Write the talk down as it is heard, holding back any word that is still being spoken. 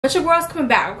But your girl's coming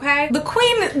back, okay? The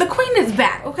queen is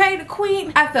back, okay? The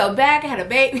queen. I felt bad. I had a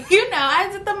baby. You know,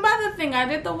 I did the mother thing. I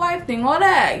did the wife thing. All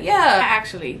that. Yeah,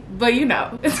 actually. But you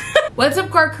know. What's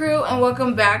up, Court crew? And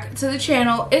welcome back to the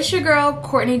channel. It's your girl,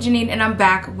 Courtney Jinean, and I'm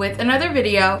back with another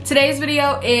video. Today's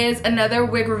video is another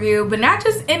wig review, but not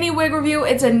just any wig review.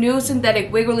 It's a new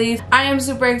synthetic wig release. I am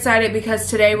super excited because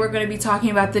today we're going to be talking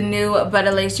about the new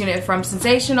Balayage unit from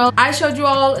Sensationnel. I showed you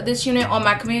all this unit on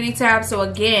my community tab. So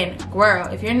again, girl,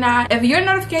 if your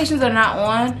notifications are not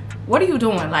on, what are you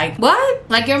doing? Like, what?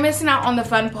 Like, you're missing out on the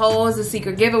fun polls, the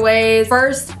secret giveaways,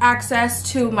 first access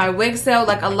to my wig sale.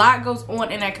 Like, a lot goes on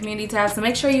in that community tab, so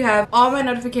make sure you have all my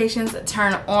notifications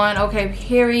turned on, okay,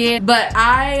 period. But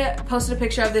I posted a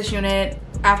picture of this unit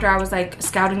after I was like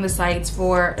scouting the sites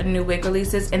for new wig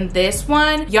releases, and this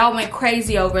one y'all went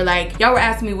crazy over. Like, y'all were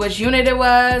asking me which unit it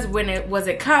was, when it was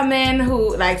coming,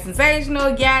 who, like,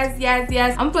 Sensational. Yes.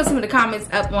 I'm gonna put some of the comments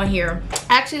up on here.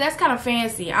 Actually, that's kind of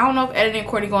fancy. I don't know if editing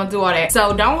Courtney gonna do all that,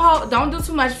 so don't do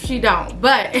too much if she don't.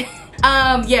 But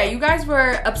yeah, you guys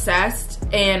were obsessed,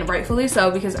 and rightfully so,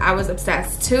 because I was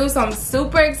obsessed too. So I'm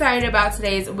super excited about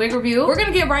today's wig review. We're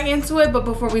gonna get right into it, but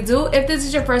before we do, if this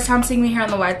is your first time seeing me here on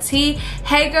the YT,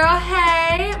 hey girl,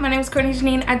 hey, my name is Courtney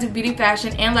Jinean. I do beauty,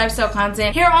 fashion, and lifestyle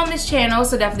content here on this channel,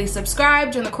 so definitely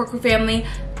subscribe, join the Court crew family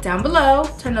down below,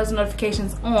 turn those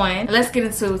notifications on, and let's get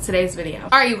into today's video.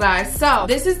 All right, you guys, so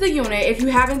this is the unit. If you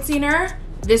haven't seen her,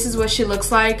 this is what she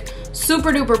looks like.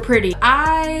 Super duper pretty.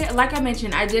 Like I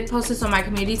mentioned, I did post this on my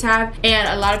community tab, and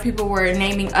a lot of people were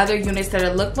naming other units that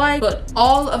it looked like, but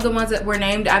all of the ones that were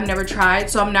named I've never tried,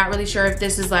 so I'm not really sure if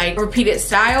this is like repeated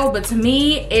style, but to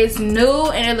me it's new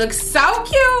and it looks so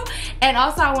cute. And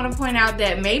also I want to point out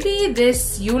that maybe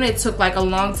this unit took like a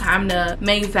long time to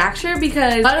manufacture,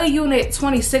 because Butta unit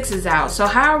 26 is out, so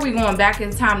how are we going back in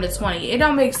time to 20? It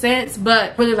don't make sense,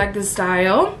 but really like this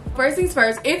style. First things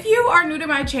first, if you are new to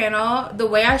my channel, the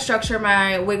way I structure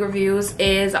my wig reviews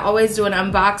is I always do an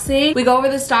unboxing. We go over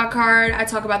the stock card, I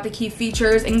talk about the key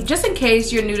features, and just in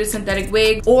case you're new to synthetic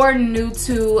wig or new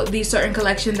to the certain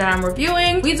collection that I'm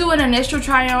reviewing, we do an initial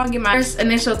try on, get my first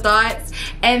initial thoughts,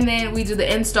 and then we do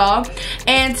the install.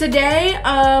 And today,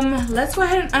 let's go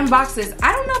ahead and unbox this.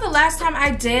 I don't know the last time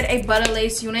I did a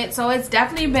Balayage unit, so it's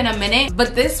definitely been a minute,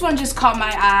 but this one just caught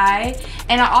my eye.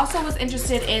 And I also was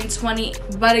interested in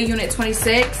Butta unit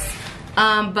 26,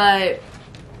 but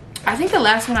I think the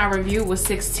last one I reviewed was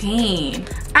 16.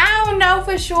 I don't know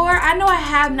for sure. I know I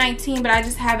have 19, but I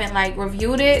just haven't like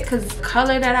reviewed it because the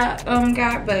color that I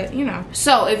got, but you know.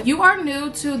 So if you are new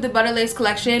to the Butta lace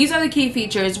collection, these are the key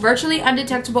features. Virtually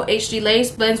undetectable HD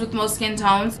lace, blends with most skin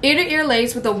tones. Ear-to-ear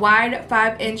lace with a wide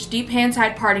 5-inch deep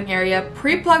hand-tied parting area.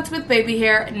 Pre-plucked with baby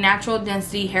hair, natural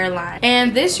density hairline.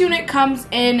 And this unit comes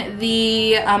in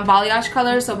the balayage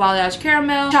colors, so balayage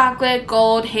caramel, chocolate,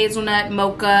 gold, hazelnut,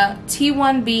 mocha,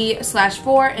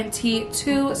 T1B/4, and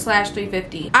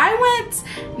T2/350. I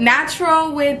went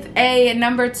natural with a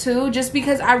number 2 just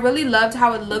because I really loved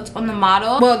how it looked on the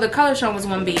model. Well, the color shown was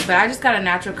 1B, but I just got a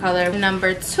natural color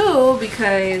number 2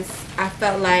 because I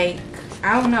felt like,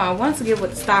 I don't know, I wanted to get what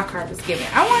the stock card was giving.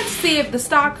 I wanted to see if the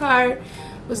stock card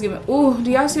was giving. Ooh, do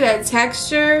y'all see that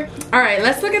texture? All right,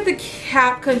 let's look at the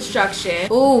cap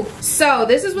construction. Ooh, so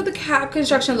this is what the cap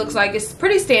construction looks like. It's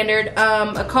pretty standard.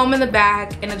 A comb in the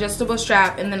back, an adjustable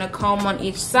strap, and then a comb on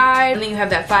each side, and then you have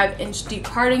that 5-inch deep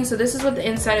parting. So this is what the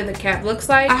inside of the cap looks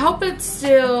like. I hope it's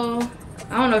still,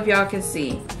 I don't know if y'all can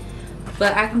see,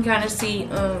 but I can kind of see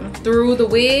through the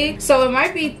wig, so it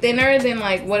might be thinner than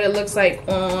like what it looks like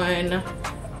on.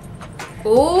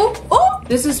 Ooh,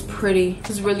 this is pretty. This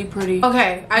is really pretty.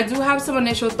 Okay, I do have some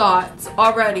initial thoughts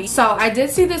already. So I did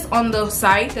see this on the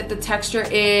site that the texture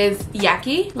is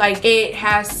yucky. Like, it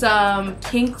has some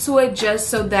kink to it just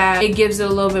so that it gives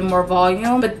it a little bit more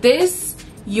volume. But this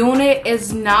unit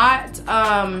is not,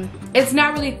 it's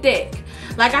not really thick.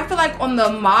 Like, I feel like on the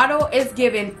model it's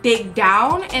giving thick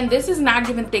down, and this is not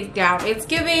giving thick down. It's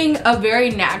giving a very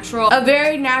natural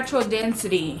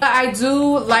density. But I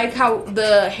do like how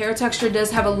the hair texture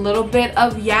does have a little bit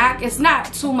of yak. It's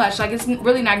not too much, like it's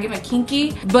really not giving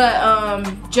kinky, but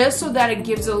just so that it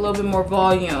gives it a little bit more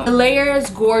volume. The layer is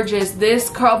gorgeous. This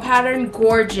curl pattern,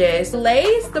 gorgeous. The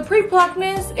lace, the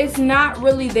pre-pluckedness, it's not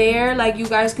really there, like you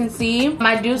guys can see.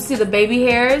 I do see the baby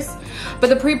hairs, but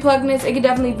the pre-pluckedness, it could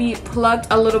definitely be plucked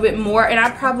a little bit more, and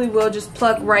I probably will just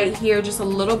pluck right here just a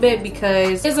little bit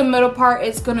because it's a middle part,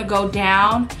 it's gonna go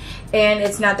down, and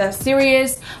it's not that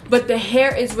serious, but the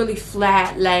hair is really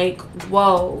flat, like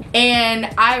whoa.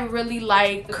 And I really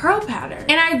like the curl pattern,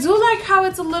 and I do like how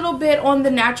it's a little bit on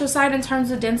the natural side in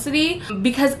terms of density,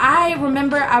 because I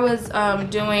remember I was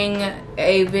doing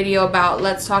a video about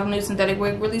let's talk new synthetic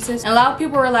wig releases, and a lot of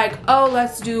people were like, oh,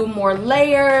 let's do more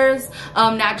layers,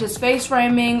 not just face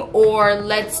framing, or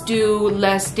let's do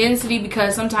less density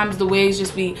because sometimes the wigs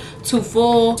just be too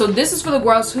full. So this is for the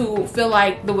girls who feel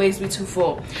like the wigs be too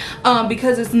full,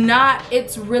 because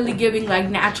it's really giving like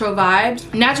natural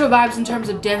vibes in terms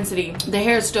of density. The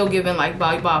hair is still giving like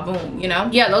ba boom, you know.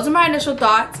 Yeah, those are my initial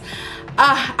thoughts.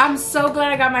 I'm so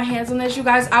glad I got my hands on this, you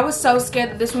guys. I was so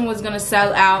scared that this one was gonna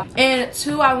sell out, and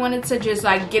 2, I wanted to just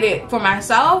like get it for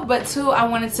myself, but 2, I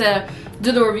wanted to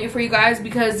do the review for you guys,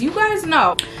 because you guys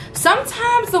know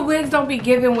sometimes the wigs don't be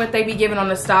giving what they be giving on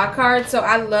the stock card. So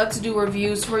I love to do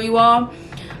reviews for you all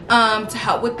to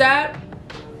help with that.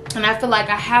 And I feel like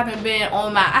I haven't been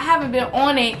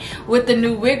on it with the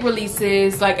new wig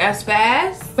releases like as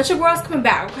fast. But your girl's coming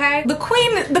back, okay? The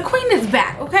queen is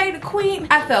back, okay? The queen,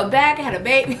 I felt back, I had a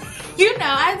baby. You know,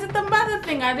 I did the mother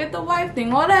thing, I did the wife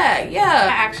thing, all that. Yeah,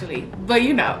 actually, but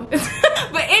you know.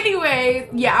 But anyways,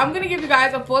 yeah, I'm gonna give you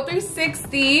guys a full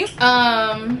 360.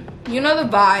 You know the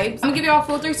vibes. I'm gonna give you all a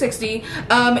full 360.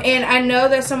 And I know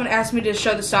that someone asked me to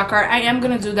show the stock card. I am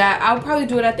gonna do that. I'll probably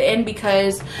do it at the end,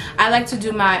 because I like to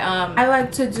do my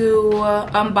unboxing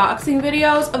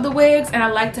videos of the wigs, and I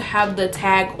like to have the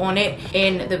tag on it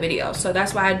in the video. So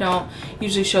that's why I don't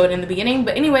usually show it in the beginning.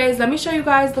 But anyways, let me show you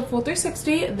guys the full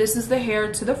 360. This is the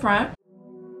hair to the front.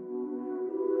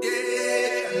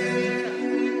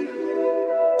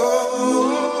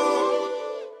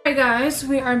 Hey guys,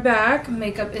 we are back.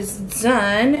 Makeup is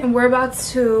done, and we're about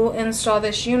to install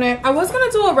this unit. I was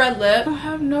gonna do a red lip. I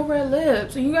have no red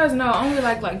lips, and you guys know I only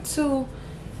like 2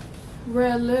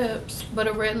 red lips, but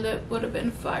a red lip would have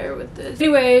been fire with this.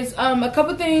 Anyways, a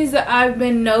couple things that I've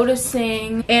been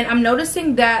noticing, and I'm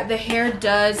noticing that the hair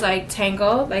does like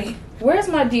tangle. Like, where's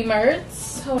my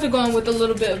demerts? After going with a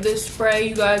little bit of this spray,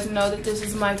 you guys know that this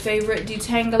is my favorite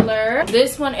detangler.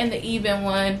 This one and the even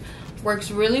one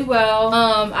works really well.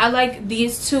 I like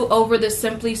these 2 over the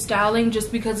Simply Styling,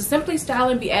 just because the Simply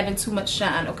Styling be adding too much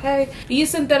shine, okay? These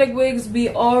synthetic wigs be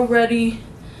already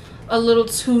a little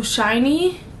too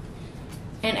shiny,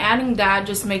 and adding that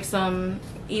just makes them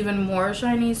even more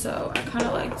shiny, so I kind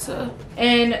of like to.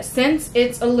 And since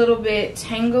it's a little bit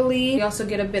tangly, you also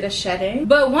get a bit of shedding.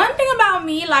 But one thing about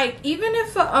me, like even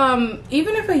if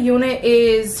a unit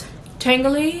is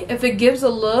tangly, if it gives a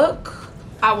look,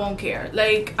 I won't care.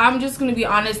 Like, I'm just gonna be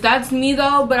honest, that's me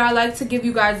though, but I like to give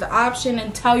you guys the option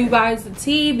and tell you guys the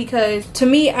tea, because to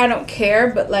me, I don't care,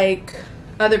 but like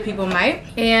other people might.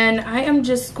 And I am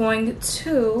just going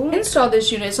to install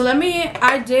this unit. So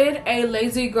I did a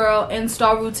lazy girl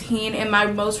install routine in my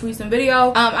most recent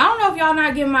video. I don't know if y'all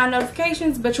not getting my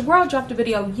notifications, but your girl dropped a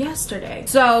video yesterday,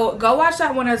 so go watch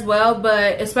that one as well.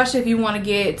 But especially if you want to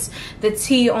get the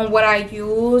tea on what I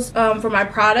use for my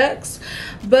products.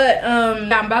 But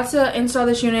I'm about to install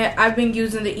this unit. I've been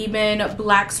using the Eben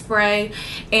black spray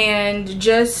and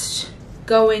just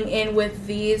going in with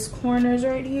these corners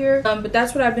right here, but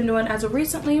that's what I've been doing as of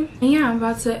recently. And yeah, I'm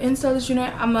about to install this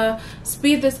unit. I'm gonna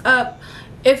speed this up.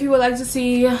 If you would like to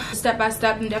see step by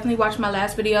step, then definitely watch my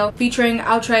last video featuring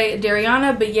Outre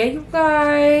Dariana. But yeah, you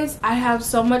guys, I have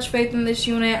so much faith in this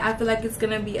unit. I feel like it's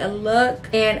gonna be a look,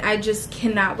 and I just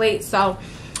cannot wait. So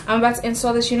I'm about to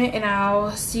install this unit, and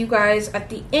I'll see you guys at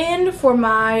the end for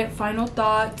my final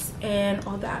thoughts and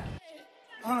all that.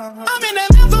 I'm in that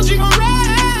left, so she gon'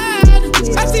 ride.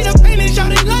 I see the pain and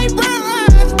shot it like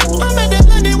brides. I'm at that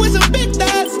London with some big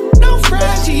thighs. No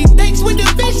fries, she thinks with the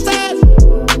fish size.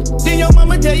 Then your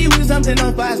mama tell you when something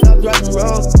on fire, stop, drop, and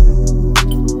roll.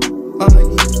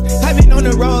 I've been on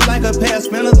the road like a pair of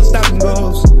spinners and stopping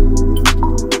goals.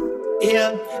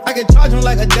 Yeah, I can charge him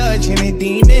like a Dutch and a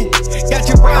demon. Got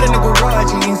your bride in the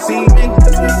garage, you ain't seen me.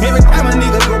 Every time a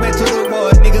nigga go back to the war,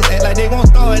 niggas act like they gon'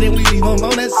 start and we leave them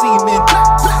on that cement.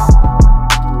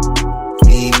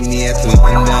 Meet me at the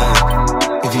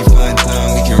window. If you find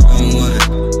time, we can run one.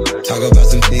 Talk about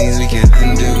some things we can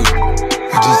undo.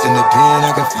 You just in the pen,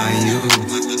 I can find you.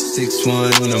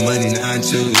 6'1" on the money,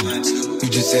 9'2". You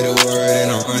just say the word and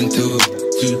I run through.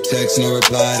 2 texts, no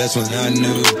reply, that's when I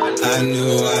knew,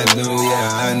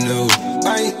 yeah, I knew.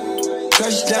 Right,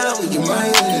 touchdown, we get my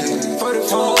head.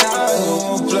 44 hours,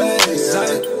 won't play.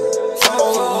 Sight,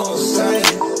 4 sight.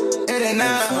 It ain't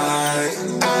not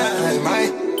I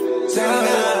might tell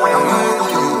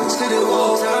you. City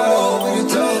walls, we can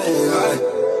tell you. Like,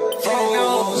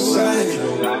 4 sight.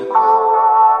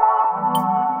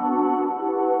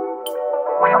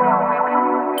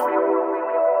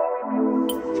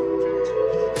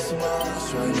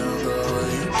 us right now, girl,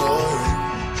 where you going?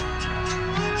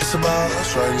 It's about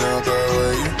us right now, girl,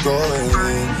 where you going?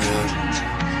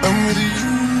 Yeah. I'm with you.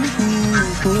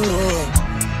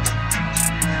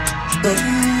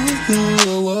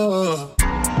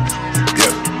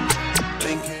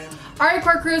 Alright,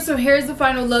 Court Crew, so here's the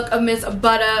final look of Miss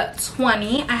Butta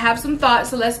 20. I have some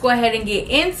thoughts, so let's go ahead and get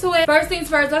into it. First things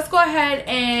first, let's go ahead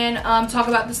and talk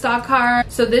about the stock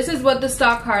card. So this is what the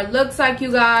stock card looks like,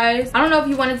 you guys. I don't know if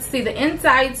you wanted to see the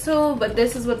inside too, but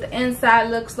this is what the inside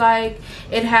looks like.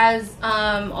 It has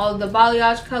all the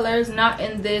balayage colors, not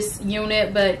in this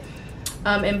unit, but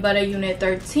in Butta Unit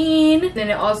 13. Then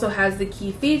it also has the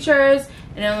key features.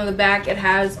 And then on the back, it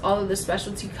has all of the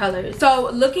specialty colors. So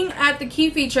looking at the key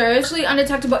features, actually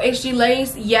Undetectable HD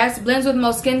lace, yes, blends with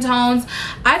most skin tones.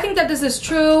 I think that this is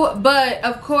true, but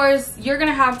of course, you're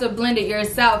gonna have to blend it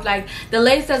yourself. Like, the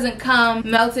lace doesn't come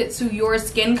melted to your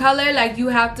skin color. Like, you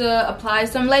have to apply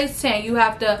some lace tint. You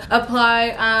have to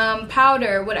apply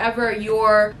powder, whatever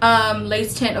your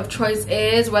lace tint of choice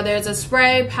is, whether it's a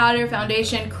spray, powder,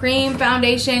 foundation, cream,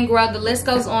 foundation, girl, the list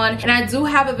goes on. And I do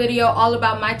have a video all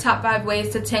about my top 5 ways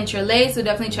to tint your lace, so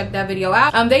definitely check that video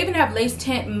out. They even have lace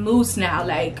tint mousse now.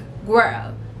 Like,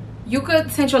 girl, you could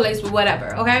tint your lace with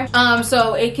whatever, okay?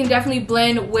 So it can definitely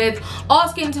blend with all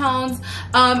skin tones.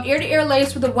 Ear to ear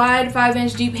lace with a wide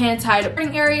 5-inch deep hand tied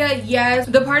parting area. Yes,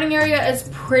 the parting area is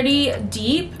pretty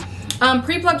deep.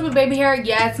 Pre-plucked with baby hair,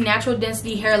 yes, natural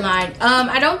density hairline.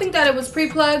 I don't think that it was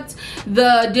pre-plucked.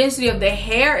 The density of the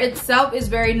hair itself is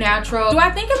very natural. Do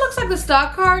I think it looks like the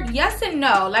stock card? Yes and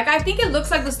no. Like, I think it looks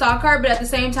like the stock card, but at the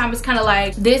same time, it's kind of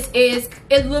like,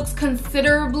 it looks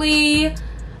considerably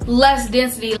less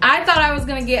density. I thought I was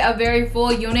gonna get a very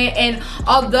full unit, and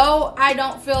although I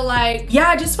don't feel like, yeah,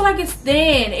 I just feel like it's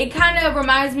thin. It kind of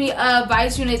reminds me of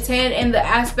Vice Unit 10 in the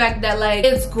aspect that, like,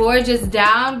 it's gorgeous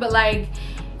down, but like,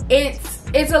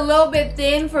 it's a little bit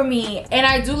thin for me. And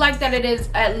I do like that it is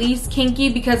at least kinky,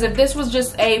 because if this was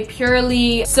just a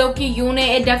purely silky unit,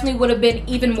 it definitely would have been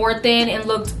even more thin and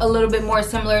looked a little bit more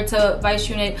similar to Vice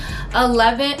Unit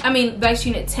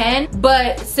 10.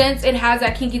 But since it has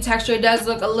that kinky texture, it does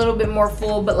look a little bit more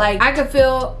full. But like, I could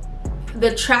feel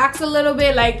the tracks a little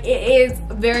bit. Like, it is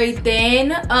very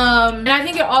thin, and I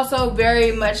think it also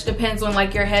very much depends on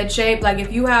like your head shape. Like,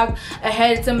 if you have a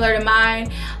head similar to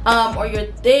mine, or you're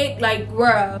thick, like,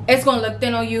 girl, it's gonna look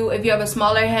thin on you. If you have a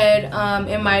smaller head,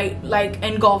 it might like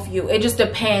engulf you. It just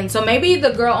depends. So maybe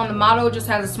the girl on the model just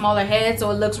has a smaller head,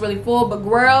 so it looks really full, but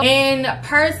girl, in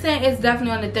person, it's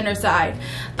definitely on the thinner side,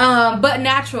 but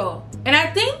natural. And I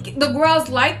think the girls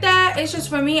like that. It's just,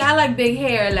 for me, I like big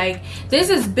hair. Like,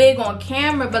 this is big on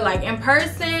camera, but like in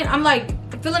person, I'm like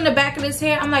feeling the back of this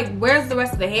hair. I'm like, where's the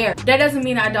rest of the hair? That doesn't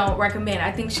mean I don't recommend.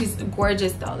 I think she's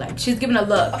gorgeous though. Like, she's giving a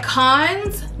look.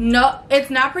 Cons, no, it's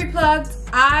not pre-plucked.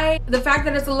 The fact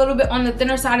that it's a little bit on the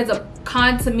thinner side is a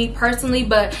con to me personally,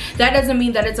 but that doesn't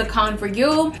mean that it's a con for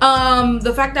you.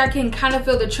 The fact that I can kind of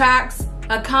feel the tracks,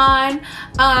 a con.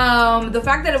 The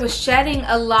fact that it was shedding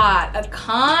a lot, a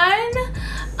con.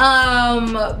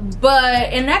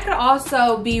 And that could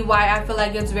also be why I feel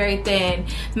like it's very thin.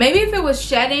 Maybe if it was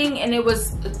shedding and it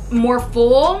was more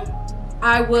full,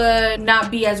 I would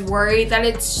not be as worried that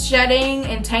it's shedding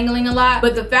and tangling a lot.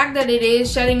 But the fact that it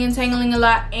is shedding and tangling a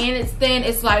lot and it's thin,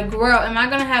 it's like, girl, am I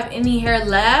gonna have any hair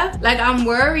left? Like, I'm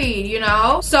worried, you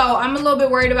know? So I'm a little bit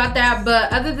worried about that.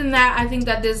 But other than that, I think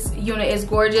that this unit is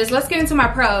gorgeous. Let's get into my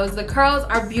pros. The curls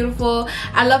are beautiful.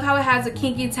 I love how it has a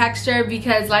kinky texture,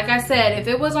 because like I said, if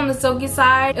it was on the silky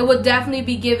side, it would definitely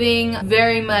be giving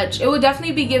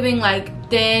like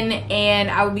thin, and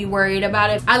I would be worried about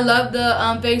it. I love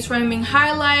the face framing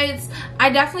highlights. I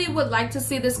definitely would like to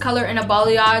see this color in a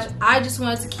balayage. I just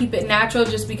wanted to keep it natural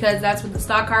just because that's what the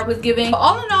stock card was giving. But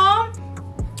all in all,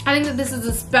 I think that this is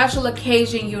a special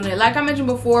occasion unit. Like I mentioned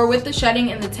before, with the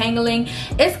shedding and the tangling,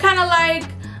 it's kind of like,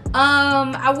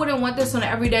 I wouldn't want this on an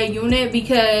everyday unit,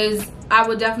 because I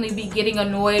would definitely be getting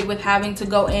annoyed with having to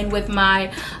go in with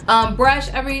my brush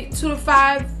every 2 to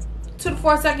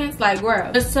 4 seconds. Like,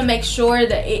 girl, just to make sure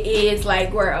that it is,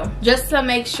 like, girl, just to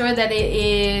make sure that it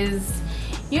is,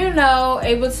 you know,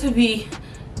 able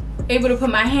to put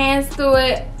my hands through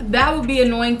it. That would be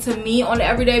annoying to me on an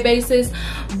everyday basis.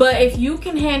 But if you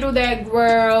can handle that,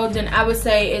 girl, then I would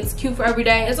say it's cute for every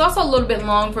day. It's also a little bit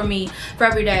long for me for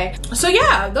every day. So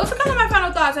yeah, those are kind of my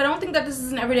final thoughts. I don't think that this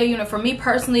is an everyday unit for me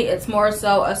personally. It's more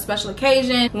so a special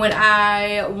occasion when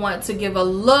I want to give a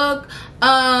look.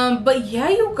 But yeah,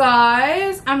 you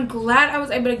guys, I'm glad I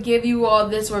was able to give you all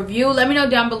this review. Let me know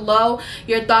down below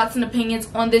your thoughts and opinions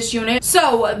on this unit.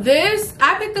 So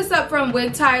I picked this up from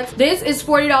Wig Types. This is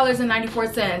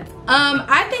 $40.94.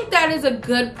 I think that is a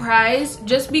good price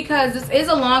just because this is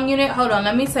a long unit. Hold on,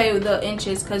 let me say the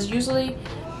inches, because usually,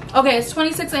 okay, it's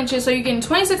 26 inches, so you're getting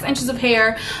 26 inches of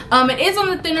hair. It is on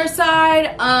the thinner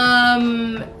side,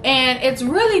 and it's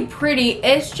really pretty.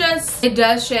 It's just, it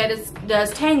does shed, it does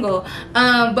tangle.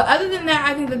 But other than that,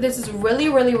 I think that this is really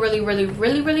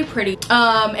pretty.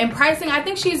 And pricing, I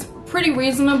think she's pretty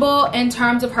reasonable in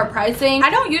terms of her pricing.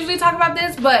 I don't usually talk about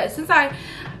this, but since I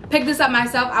picked this up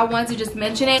myself, I wanted to just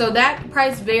mention it. So that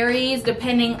price varies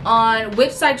depending on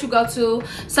which site you go to.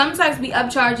 Some sites be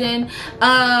upcharging,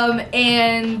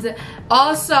 and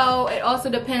also it also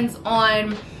depends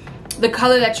on the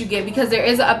color that you get, because there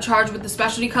is an upcharge with the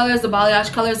specialty colors, the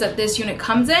balayage colors that this unit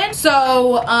comes in.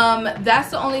 So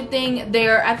that's the only thing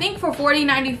there. I think for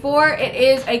 $40.94 it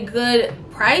is a good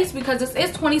price because this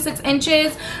is 26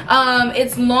 inches.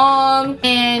 It's long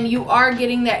and you are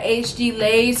getting that HD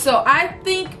lace. So I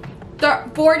think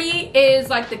 40 is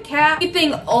like the cap.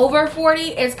 Anything over 40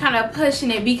 is kind of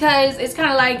pushing it, because it's kind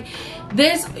of like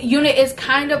this unit is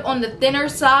kind of on the thinner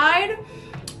side.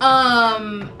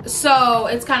 So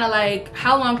it's kind of like,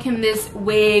 how long can this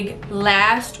wig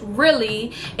last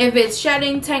really if it's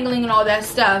shedding, tangling, and all that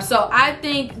stuff? So I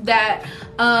think that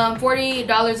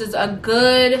 $40 is a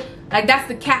good, like, that's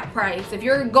the cap price. If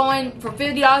you're going for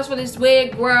 $50 for this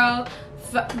wig, girl,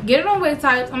 get it on wig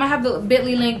types. I'm gonna have the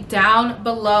bit.ly link down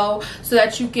below so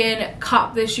that you can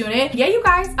cop this unit. Yeah, you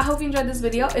guys, I hope you enjoyed this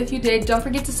video. If you did, don't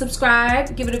forget to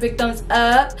subscribe, give it a big thumbs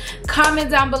up, comment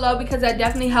down below, because that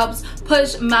definitely helps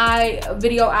push my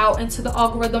video out into the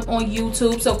algorithm on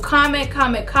YouTube. So comment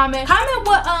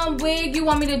what wig you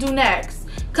want me to do next.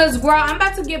 Cause girl, I'm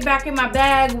about to get back in my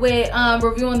bag with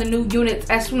reviewing the new units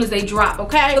as soon as they drop,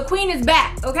 okay? The queen is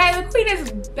back, okay? The queen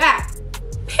is back.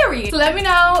 Period. So let me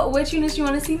know which units you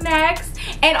want to see next.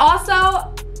 And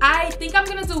also, I think I'm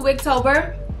gonna do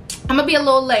Wigtober. I'm gonna be a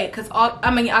little late because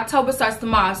October starts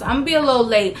tomorrow, so I'm gonna be a little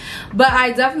late, but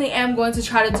I definitely am going to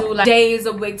try to do like days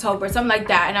of Wigtober, something like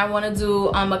that. And I want to do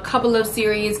a couple of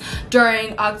series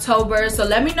during October. So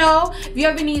let me know if you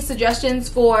have any suggestions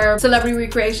for celebrity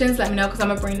recreations. Let me know, because I'm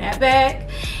gonna bring that back.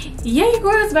 Yeah, your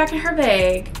girl is back in her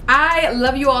bag. I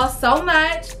love you all so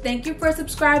much. Thank you for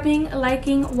subscribing,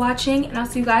 liking, watching, and I'll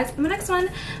see you guys in the next one.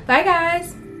 Bye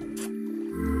guys.